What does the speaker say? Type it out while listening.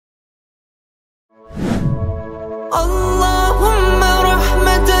اللهم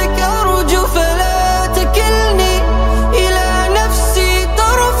رحمتك أرجو فلا تكلني إلى نفسي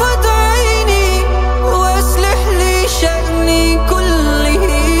طرفة عيني وأصلح لي شأني كله.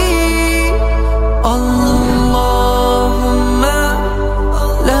 اللهم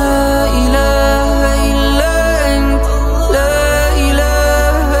لا إله إلا أنت لا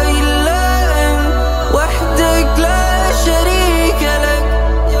إله إلا أنت وحدك لا شريك لك.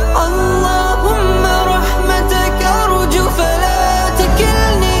 اللهم رحمتك أرجو فلا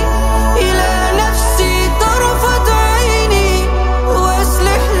تكلني إلى نفسي طرفة عيني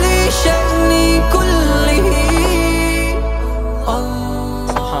وأصلح لي شأني كله.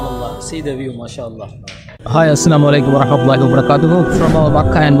 Subhanallah, see the view, mashallah. Hi, assalamu alaikum warahmatullahi wabarakatuh. From our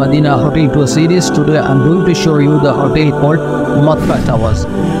Makkah and Medina hotel tour series, today I'm going to show you the hotel called Makkah Towers,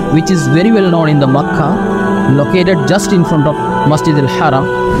 which is very well known in the Makkah, located just in front of Masjid al-Haram,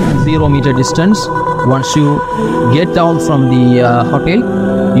 0-meter distance. Once you get down from the hotel,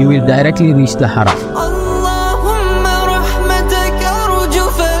 you will directly reach the Haram. اللهم رحمتك أرجو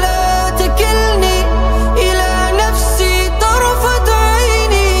فلا تكلني إلى نفسي طرفة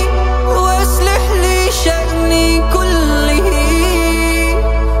عيني وأصلح لي شأني كله.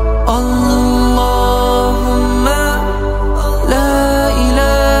 اللهم لا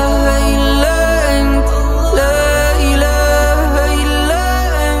إله إلا أنت لا إله إلا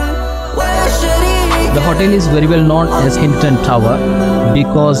أنت ولا شريك. The hotel is very well known as Hilton Tower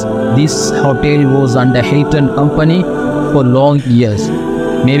because this hotel was under Hilton Company for long years.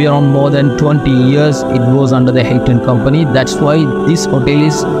 Maybe around more than 20 years it was under the Hilton Company. That's why this hotel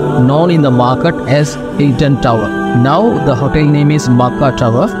is known in the market as Hilton Tower. Now the hotel name is Makkah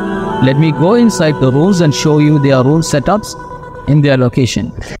Tower. Let me go inside the rooms and show you their room setups in their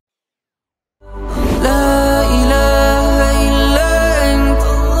location. لا إله إلا أنت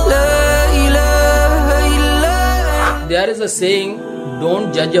لا إله إلا أنت. There is a saying,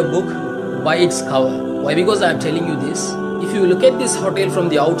 don't judge a book by its cover. Why? Because I am telling you this. If you look at this hotel from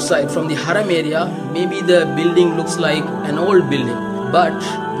the outside, from the Haram area, maybe the building looks like an old building. But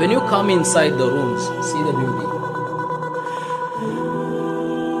when you come inside the rooms, see the beauty.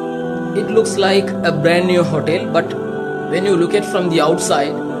 It looks like a brand new hotel, but when you look at from the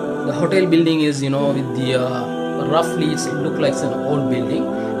outside, the hotel building is, with the roughly it look like an old building,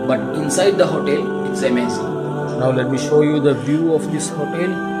 but inside the hotel, it's amazing. Now let me show you the view of this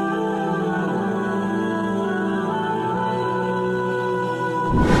hotel.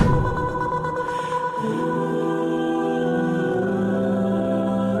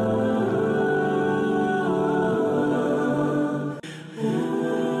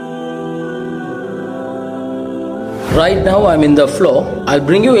 Right now I'm in the floor. I'll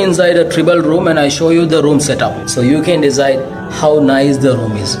bring you inside a triple room and I show you the room setup so you can decide how nice the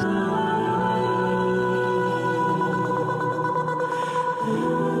room is.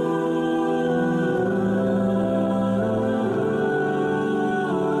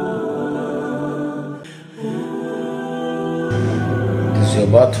 This is your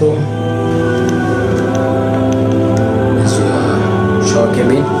bathroom. This is your shower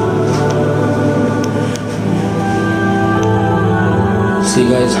cabin. See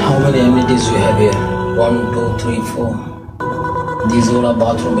guys, how many amenities you have here? 1, 2, 3, 4. These all are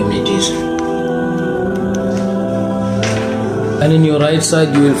bathroom amenities. And in your right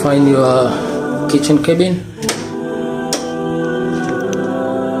side you will find your kitchen cabin.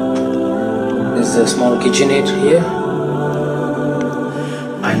 This is a small kitchenette here.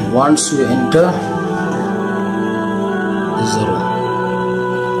 And once you enter, this is the room.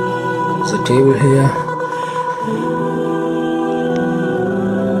 There's a table here.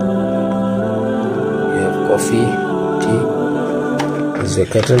 Coffee, tea. This is your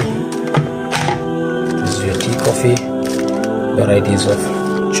kettle. This is your tea, coffee. Varieties of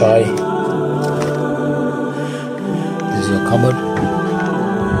chai. This is your cupboard.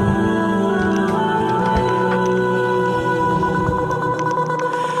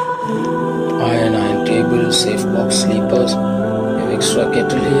 Iron table, safe box, sleepers. You have extra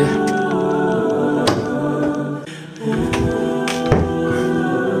kettle here.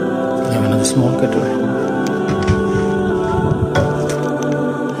 You have another small kettle.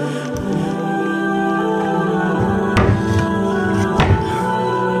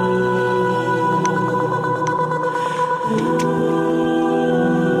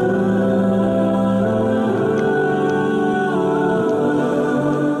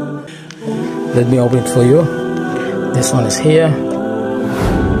 Let me open it for you. This one is here.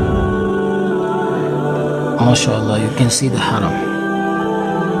 MashaAllah, you can see the Haram.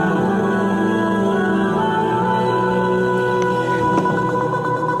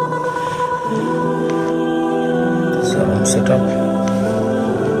 room setup.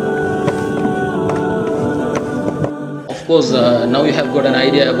 Of course, now you have got an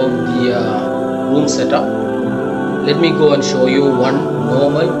idea about the room setup. Let me go and show you one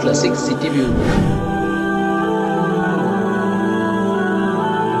normal classic city view room.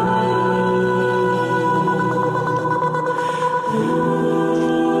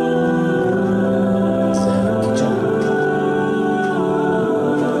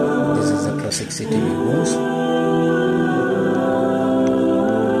 City view rooms.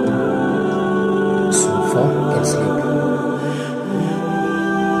 Sofa and sleep.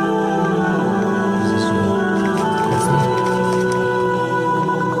 This is your coffee.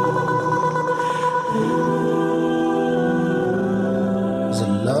 There's a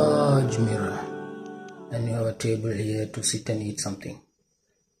large mirror, and you have a table here to sit and eat something.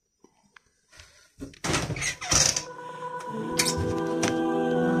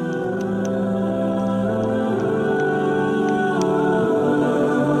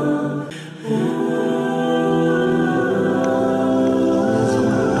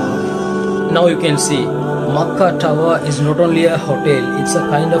 Now you can see Makkah Tower is not only a hotel, it's a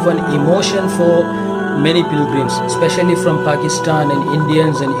kind of an emotion for many pilgrims, especially from Pakistan and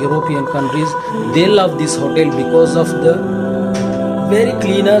Indians and European countries. They love this hotel because of the very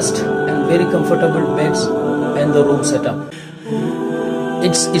cleanest and very comfortable beds and the room setup.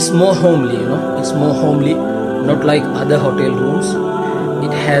 It's more homely, it's more homely, not like other hotel rooms.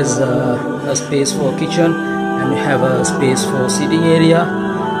 It has a space for kitchen, and you have a space for sitting area,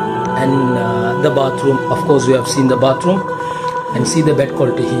 and the bathroom. Of course, you have seen the bathroom, and see the bed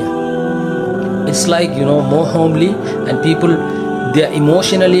quality here. It's like more homely, and people, they are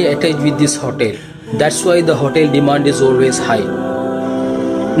emotionally attached with this hotel. That's why the hotel demand is always high.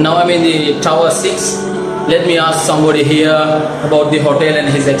 Now I'm in the Tower 6. Let me ask somebody here about the hotel and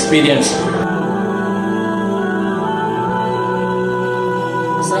his experience.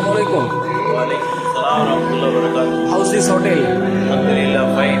 Assalamu alaikum. How's this hotel? Alhamdulillah,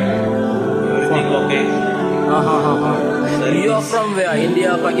 fine. Everything okay? You are from where?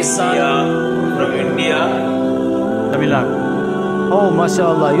 India, Pakistan? Yeah, from India. Tamil Nadu. Oh,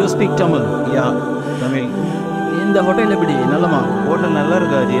 mashallah, you speak Tamil. Yeah, Tamil. இந்த hotel எப்படி நல்லமா? Hotel நல்லா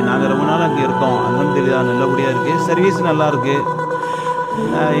இருக்கு அஜி. நாங்கள் ரொம்ப நாள் அங்கே இருக்கோம். அல்ஹம்துலில்லாஹ் நல்லபடியாக இருக்குது. சர்வீஸ் நல்லா இருக்கு.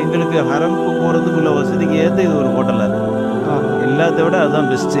 எங்களுக்கு ஹரம்க்கு போகிறதுக்குள்ள வசதிக்கு ஏற்ற இது ஒரு ஹோட்டலாக இருக்குது. எல்லாத்த விட அதுதான்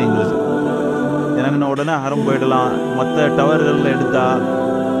பெஸ்ட்டு எங்களுக்கு. எனக்கு உடனே ஹரம் போயிடலாம். மற்ற டவர்களில் எடுத்தால்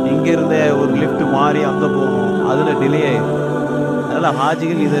இங்கேருந்தே ஒரு லிஃப்ட் மாறி அங்கே போகணும், அதில் டிலே ஆகிடும். அதனால்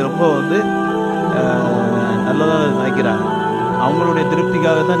ஹாஜிகள் இதை ரொம்ப நல்லதாக நினைக்கிறாங்க. அவங்களுடைய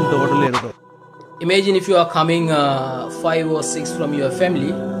திருப்திக்காக தான் இந்த ஹோட்டலில் எடுக்கிறோம். Imagine if you are coming 5 or 6 from your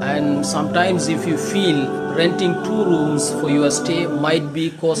family, and sometimes if you feel renting 2 rooms for your stay might be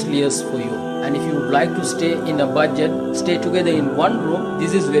costliest for you, and if you would like to stay in a budget, stay together in one room,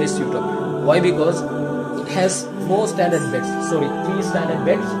 this is very suitable. Why? Because it has 3 standard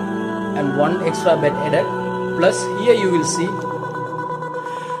beds and 1 extra bed added, plus here you will see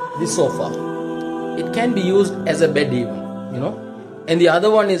this sofa. It can be used as a bed even, and the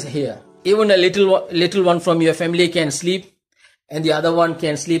other one is here. Even a little one from your family can sleep, and the other one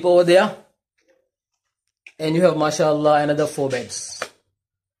can sleep over there, and you have, mashallah, another 4 beds.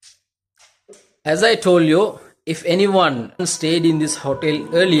 As I told you, if anyone stayed in this hotel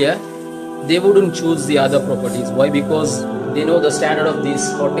earlier, they wouldn't choose the other properties. Why? Because they know the standard of this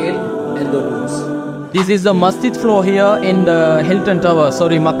hotel and the rooms. This is the masjid floor here in the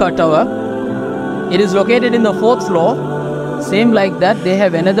Makkah Tower. It is located in the 4th floor. Same like that, they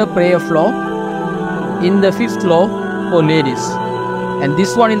have another prayer floor in the 5th floor for ladies, and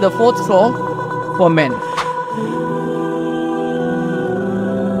this one in the 4th floor for men.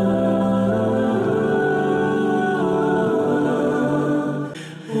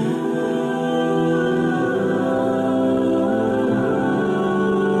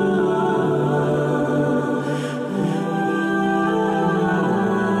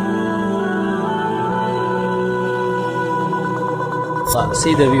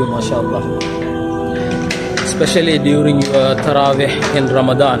 See the view, mashallah. Especially during your Tarawih in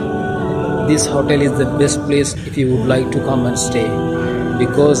Ramadan, this hotel is the best place if you would like to come and stay,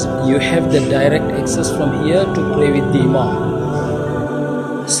 because you have the direct access from here to pray with the Imam.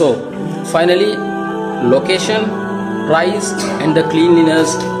 So, finally, location, price, and the cleanliness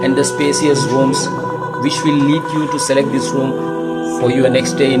and the spacious rooms, which will lead you to select this room for your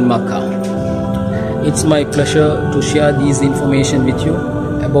next stay in Makkah. It's my pleasure to share these information with you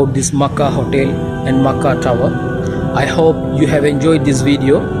about this Makkah Hotel and Makkah Tower. I hope you have enjoyed this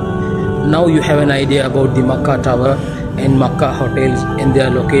video. Now you have an idea about the Makkah Tower and Makkah Hotels and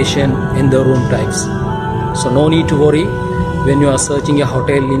their location and the room types. So no need to worry when you are searching a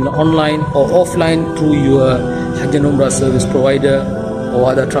hotel in online or offline through your Hajj and Umrah service provider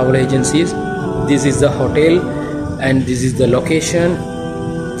or other travel agencies. This is the hotel, and this is the location,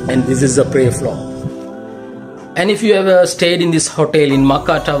 and this is the prayer floor. And if you ever stayed in this hotel in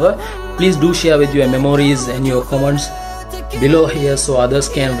Makkah Tower, please do share with your memories and your comments below here so others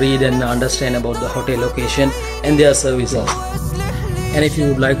can read and understand about the hotel location and their services. And if you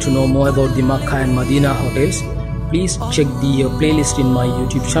would like to know more about the Makkah and Medina hotels, please check the playlist in my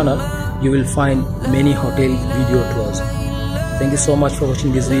YouTube channel. You will find many hotel video tours. Thank you so much for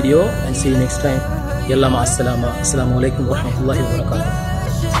watching this video, and see you next time. Yalla ma'as salama. Assalamu alaikum wa rahmatullahi wa barakatuh.